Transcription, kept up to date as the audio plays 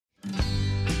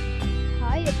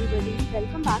everybody,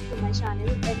 welcome back to my channel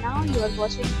and now you are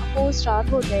watching a 4-star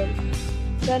hotel.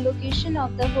 The location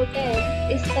of the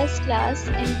hotel is first class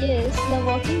and yes, the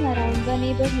walking around the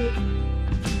neighborhood.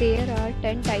 There are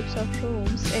 10 types of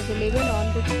rooms available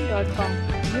on booking.com.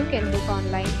 You can book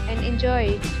online and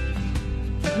enjoy it.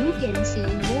 You can see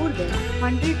more than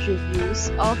 100 reviews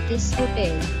of this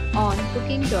hotel on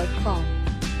booking.com.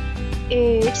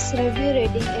 Its review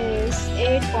rating is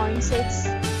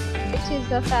 8.6, which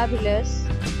is fabulous.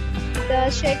 The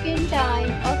check-in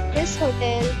time of this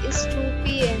hotel is 2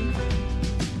 p.m.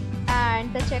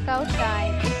 and the checkout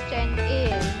time is 10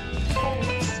 a.m.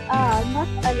 Pets are not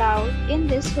allowed in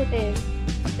this hotel.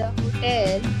 The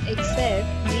hotel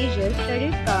accepts major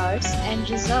credit cards and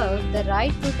reserves the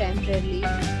right to temporarily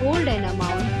hold an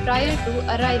amount prior to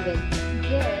arrival.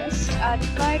 Guests are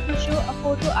required to show a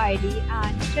photo ID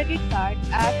and credit card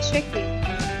at check-in.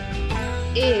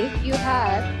 If you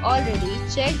have already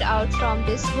checked out from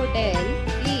this hotel,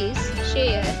 please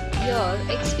share your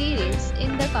experience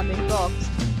in the comment box.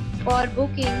 For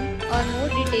booking or more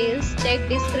details, check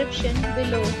description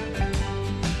below.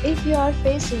 If you are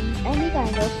facing any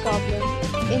kind of problem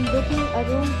in booking a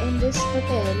room in this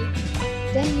hotel,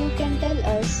 then you can tell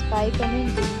us by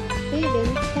commenting. We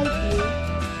will help you.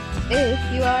 If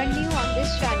you are new on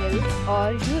this channel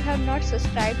or you have not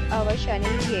subscribed our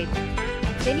channel yet,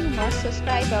 then you must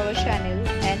subscribe our channel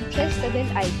and press the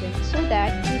bell icon so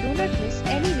that you do not miss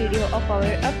any video of our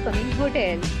upcoming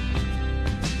hotel.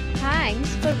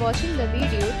 Thanks for watching the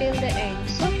video till the end.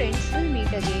 So friends, we'll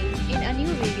meet again in a new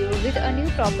video with a new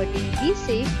property. Be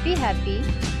safe, be happy.